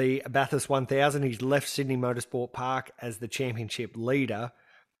the Bathurst 1000. He's left Sydney Motorsport Park as the championship leader.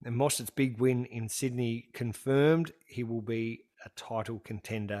 And Mostert's big win in Sydney confirmed he will be a title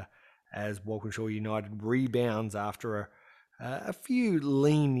contender as Walkinshaw United rebounds after a few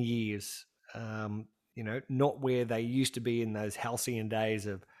lean years. Not where they used to be in those halcyon days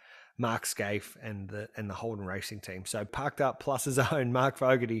of Mark Scaife and the Holden Racing team. So Parked Up Plus's own Mark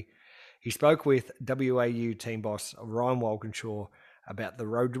Fogarty, he spoke with WAU team boss Ryan Walkinshaw about the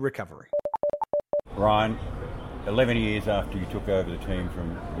road to recovery. Ryan, 11 years after you took over the team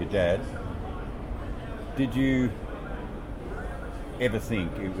from your dad, did you ever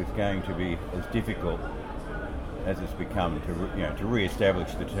think it was going to be as difficult as it's become to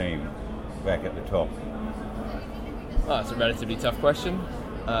re-establish the team back at the top? Oh, it's a relatively tough question.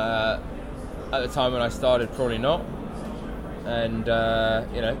 At the time when I started, probably not. And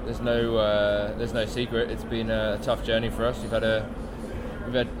there's no secret. It's been a tough journey for us. We've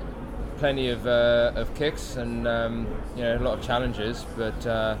had plenty of kicks and a lot of challenges, but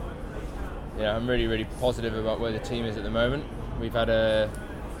I'm really, really positive about where the team is at the moment. We're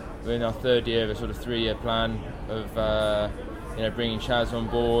in our third year of a sort of 3-year plan of bringing Chaz on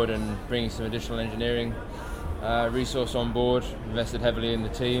board and bringing some additional engineering resource on board, invested heavily in the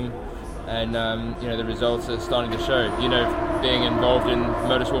team, and the results are starting to show. Being involved in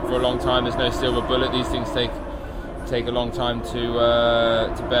motorsport for a long time, there's no silver bullet. These things take a long time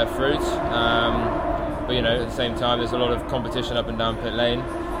to bear fruit, but at the same time there's a lot of competition up and down pit lane,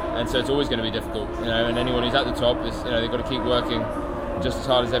 and so it's always going to be difficult, and anyone who's at the top is they've got to keep working just as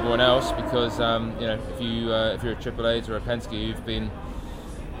hard as everyone else, because if you're a Triple Eight or a Penske, you've been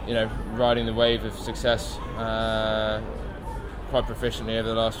riding the wave of success quite proficiently over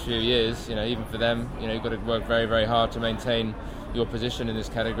the last few years. Even for them, you've got to work very, very hard to maintain your position in this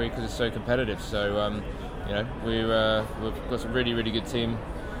category because it's so competitive. So we've got some really, really good team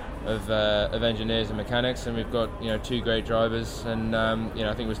of engineers and mechanics, and we've got 2 great drivers, and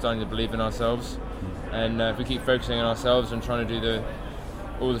I think we're starting to believe in ourselves. And if we keep focusing on ourselves and trying to do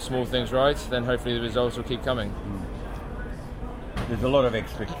all the small things right, then hopefully the results will keep coming. There's a lot of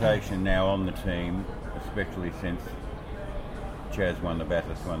expectation now on the team, especially since Chaz won the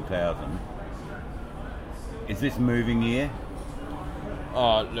Bathurst 1000. Is this moving year?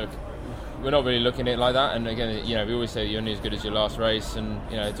 Oh, look, we're not really looking at it like that. And again, we always say you're only as good as your last race, and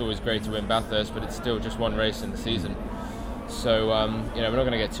it's always great to win Bathurst, but it's still just one race in the season. So we're not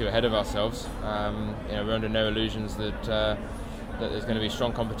going to get too ahead of ourselves. We're under no illusions that there's going to be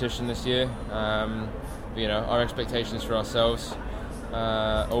strong competition this year. Our expectations for ourselves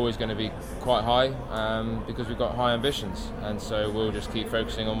are always going to be quite high, because we've got high ambitions, and so we'll just keep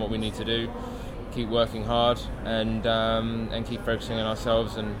focusing on what we need to do, keep working hard, and keep focusing on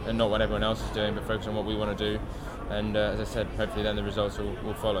ourselves and not what everyone else is doing, but focus on what we want to do. And as I said, hopefully then the results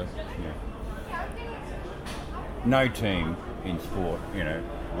will follow. Yeah. No team in sport,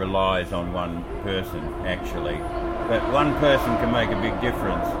 relies on one person actually, but one person can make a big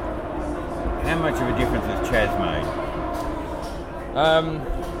difference. How much of a difference has Chaz made?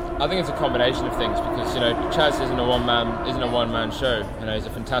 I think it's a combination of things, because Chaz isn't a one man show. He's a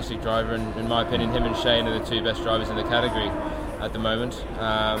fantastic driver, and in my opinion, him and Shane are the 2 best drivers in the category at the moment.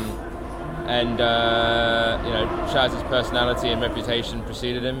 Chaz's personality and reputation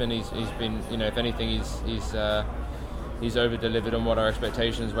preceded him, and he's been, if anything, he's over-delivered on what our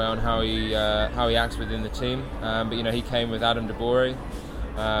expectations were on how he acts within the team. But he came with Adam DeBore.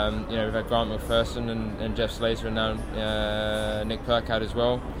 We've had Grant McPherson and Jeff Slater, and now Nick Percat as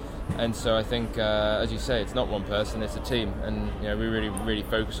well. And so I think, as you say, it's not one person; it's a team, and we really, really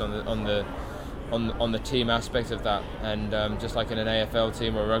focus on the team aspect of that. And just like in an AFL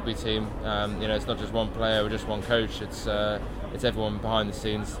team or a rugby team, it's not just one player or just one coach. It's everyone behind the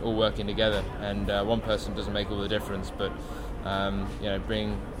scenes all working together, and one person doesn't make all the difference. But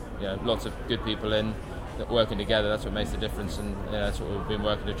bring lots of good people in that working together. That's what makes the difference, and that's what we've been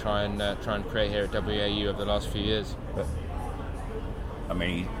working to try and create here at WAU over the last few years. But, I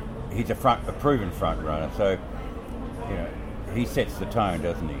mean, he's a proven front runner, so he sets the tone,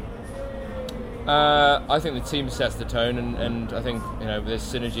 doesn't he? I think the team sets the tone, and I think there's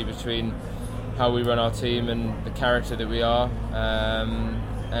synergy between how we run our team and the character that we are,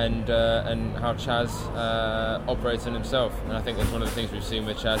 and how Chaz operates in himself. And I think that's one of the things we've seen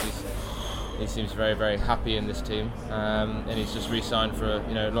with Chaz. He seems very, very happy in this team, and he's just re-signed for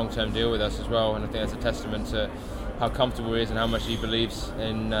a long-term deal with us as well. And I think that's a testament to how comfortable he is and how much he believes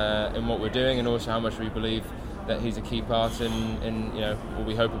in what we're doing, and also how much we believe that he's a key part in what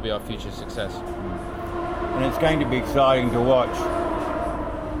we hope will be our future success. And it's going to be exciting to watch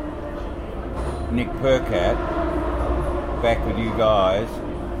Nick Percat back with you guys,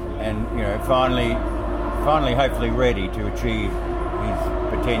 and finally hopefully ready to achieve his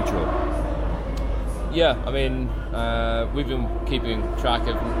potential. Yeah, I mean, we've been keeping track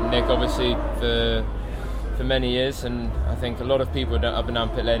of Nick obviously for many years, and I think a lot of people up and down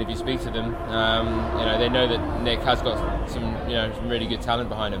pit lane, if you speak to them, they know that Nick has got some really good talent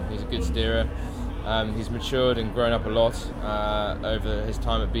behind him. He's a good steerer. He's matured and grown up a lot over his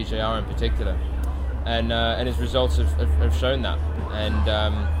time at BJR in particular, and his results have shown that.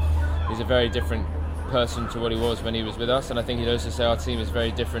 And he's a very different person to what he was when he was with us, and I think he'd also say our team is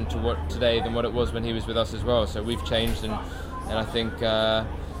very different today than what it was when he was with us as well. So we've changed, and I think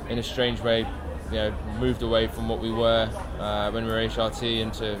in a strange way, moved away from what we were when we were HRT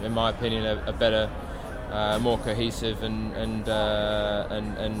into, in my opinion, a better, more cohesive and I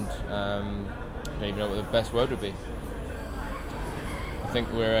don't even know what the best word would be. I think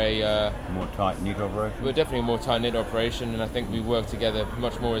we're a more tight-knit operation. We're definitely a more tight-knit operation, and I think we work together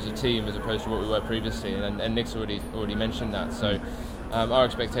much more as a team as opposed to what we were previously. And Nick's already mentioned that. So our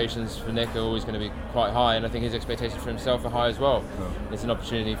expectations for Nick are always going to be quite high, and I think his expectations for himself are high as well. It's an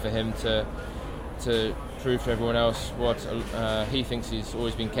opportunity for him to prove to everyone else what he thinks he's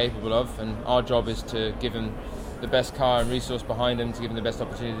always been capable of, and our job is to give him the best car and resource behind him to give him the best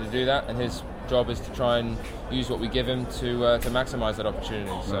opportunity to do that, and his job is to try and use what we give him to maximise that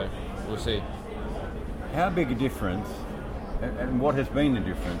opportunity. So we'll see. How big a difference, and what has been the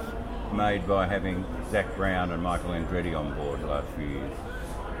difference made by having Zach Brown and Michael Andretti on board the last few years?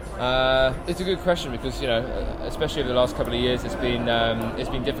 It's a good question because especially over the last couple of years, it's been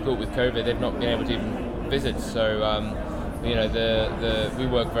difficult with COVID. They've not been able to even visit. So we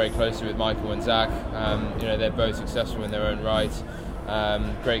work very closely with Michael and Zach. They're both successful in their own right,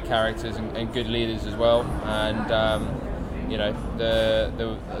 great characters and good leaders as well. And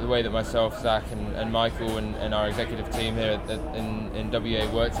the way that myself, Zach, and Michael and our executive team here in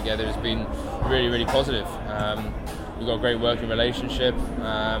WA work together has been really, really positive. We've got a great working relationship,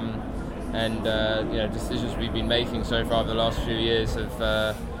 and decisions we've been making so far over the last few years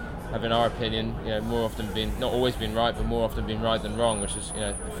have, in our opinion, more often been, not always been right, but more often been right than wrong, which is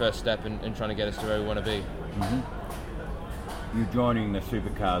the first step in trying to get us to where we want to be. Mm-hmm. You're joining the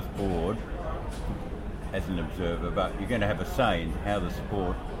Supercars board as an observer, but you're going to have a say in how the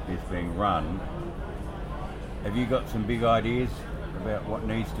sport is being run. Have you got some big ideas about what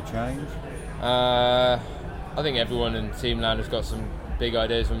needs to change? I think everyone in Teamland has got some big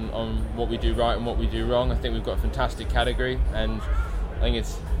ideas on what we do right and what we do wrong. I think we've got a fantastic category, and I think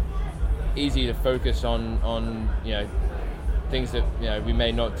it's easy to focus on things that we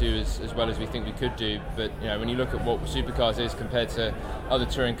may not do as well as we think we could do. But when you look at what Supercars is compared to other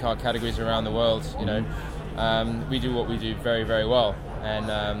touring car categories around the world, we do what we do very, very well.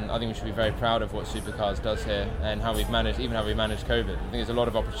 And I think we should be very proud of what Supercars does here and how we've managed COVID. I think there's a lot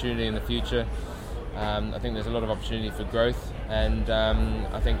of opportunity in the future. I think there's a lot of opportunity for growth, and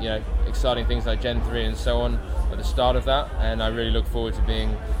I think exciting things like Gen 3 and so on at the start of that, and I really look forward to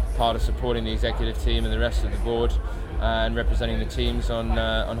being part of supporting the executive team and the rest of the board and representing the teams on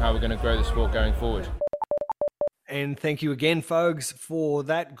how we're going to grow the sport going forward. And thank you again, folks, for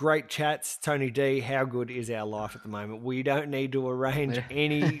that great chats. Tony D, how good is our life at the moment? We don't need to arrange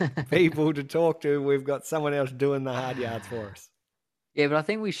any people to talk to. We've got someone else doing the hard yards for us. Yeah, but I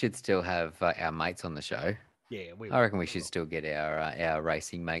think we should still have our mates on the show. Yeah, I reckon we should still get our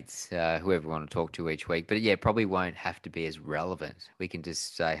racing mates, whoever we want to talk to each week. But yeah, probably won't have to be as relevant. We can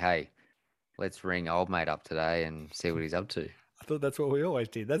just say, hey, let's ring old mate up today and see what he's up to. I thought that's what we always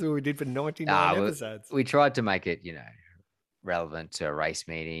did. That's what we did for 99 episodes. We tried to make it, relevant to a race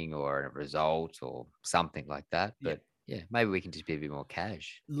meeting or a result or something like that. But yeah, maybe we can just be a bit more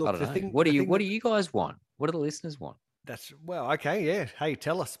cash. Look, I don't know. What do you guys want? What do the listeners want? Okay, yeah. Hey,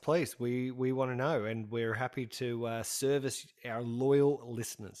 tell us, please. We want to know, and we're happy to service our loyal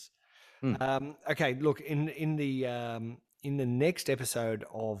listeners. Okay, look, in the next episode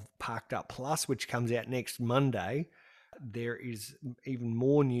of Parked Up Plus, which comes out next Monday, there is even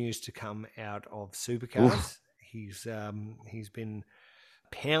more news to come out of Supercars. He's been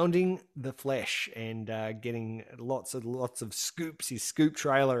pounding the flesh and getting lots of scoops. His scoop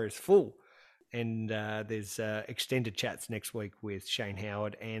trailer is full. And there's extended chats next week with Shane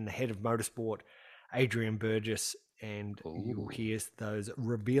Howard and the head of motorsport, Adrian Burgess, and you'll hear those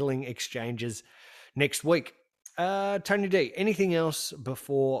revealing exchanges next week. Tony D, anything else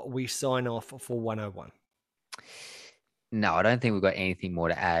before we sign off for 101? No, I don't think we've got anything more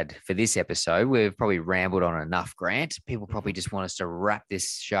to add for this episode. We've probably rambled on enough, Grant. People probably just want us to wrap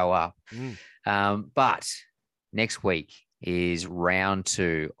this show up. But next week is round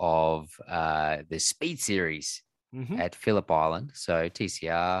 2 of the Speed Series at Phillip Island. So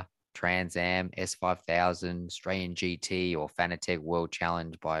TCR, Trans Am, S5000, Australian GT, or Fanatec World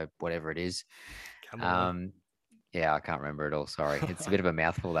Challenge by whatever it is. Yeah, I can't remember it all. Sorry. It's a bit of a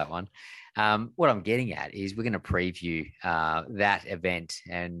mouthful, that one. What I'm getting at is we're going to preview that event,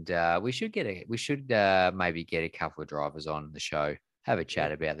 and we should maybe get a couple of drivers on the show, have a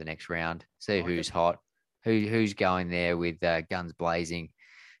chat about the next round, see who's hot, who's going there with guns blazing,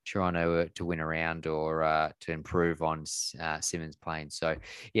 trying to win a round or to improve on Simmons Plains. So,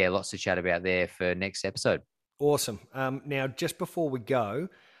 yeah, lots to chat about there for next episode. Awesome. Now, just before we go,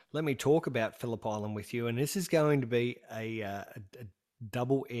 let me talk about Phillip Island with you, and this is going to be a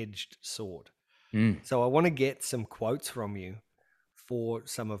double-edged sword. So I want to get some quotes from you for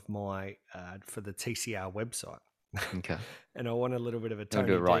some of my for the TCR website. Okay. And I want a little bit of a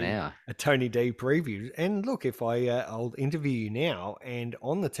Tony D preview. And look, if I'll interview you now, and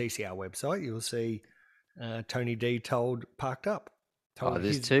on the TCR website, you'll see Tony D told Parked Up.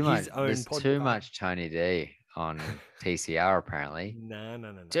 There's too much Tony D on TCR apparently.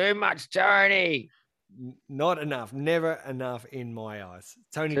 No. Too much Tony. Not enough. Never enough in my eyes.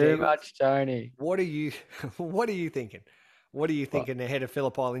 Tony D. Too much Tony. What are you thinking? What are you thinking ahead of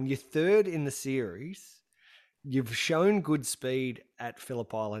Phillip Island? You're third in the series. You've shown good speed at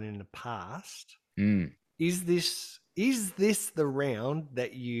Phillip Island in the past. Is this the round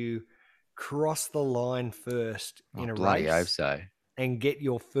that you cross the line first in a bloody race? Hope so. And get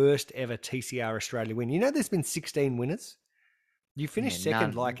your first ever TCR Australia win. You know, there's been 16 winners. You finished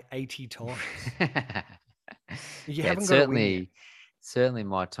second like 80 times. You haven't got to win yet. Certainly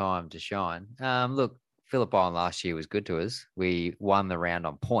my time to shine. Look, Phillip Island last year was good to us. We won the round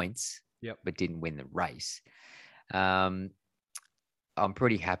on points, but didn't win the race. I'm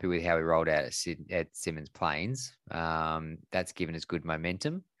pretty happy with how we rolled out at Simmons Plains. That's given us good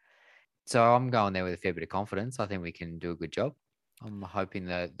momentum. So I'm going there with a fair bit of confidence. I think we can do a good job. I'm hoping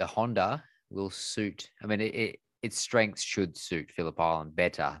the Honda will suit. I mean, its strengths should suit Phillip Island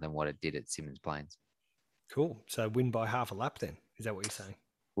better than what it did at Simmons Plains. Cool. So win by half a lap then. Is that what you're saying?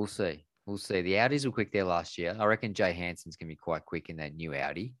 We'll see. The Audis were quick there last year. I reckon Jay Hanson's going to be quite quick in that new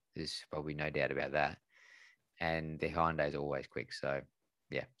Audi. There's probably no doubt about that. And the Hyundai's always quick. So,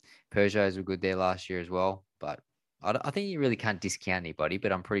 yeah. Peugeots were good there last year as well. But I think you really can't discount anybody,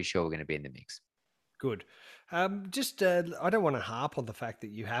 but I'm pretty sure we're going to be in the mix. Good. I don't want to harp on the fact that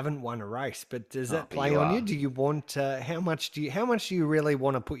you haven't won a race, but does that play on you? Do you want how much do you really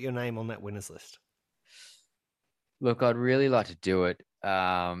want to put your name on that winners list? Look, I'd really like to do it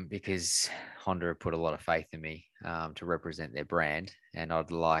because Honda have put a lot of faith in me to represent their brand, and I'd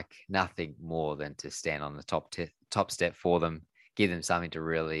like nothing more than to stand on the top step for them, give them something to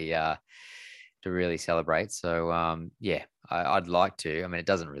really celebrate. So, I'd like to. I mean, it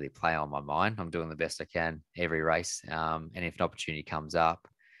doesn't really play on my mind. I'm doing the best I can every race. And if an opportunity comes up,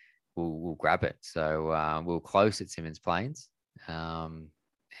 we'll grab it. So we'll close at Simmons Plains. And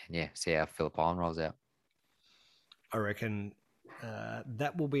see how Phillip Island rolls out. I reckon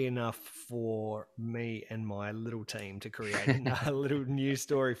that will be enough for me and my little team to create a little news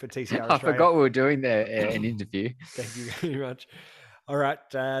story for TCR Australia. I forgot we were doing an interview. Thank you very much. All right,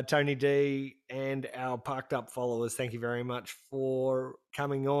 Tony D and our Parked Up followers, thank you very much for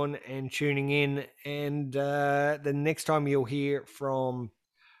coming on and tuning in. And the next time you'll hear from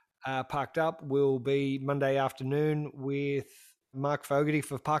Parked Up will be Monday afternoon with Mark Fogarty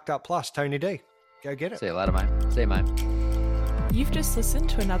for Parked Up Plus. Tony D, go get it. See you later, mate. See you, mate. You've just listened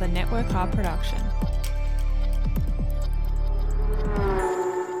to another Network R production.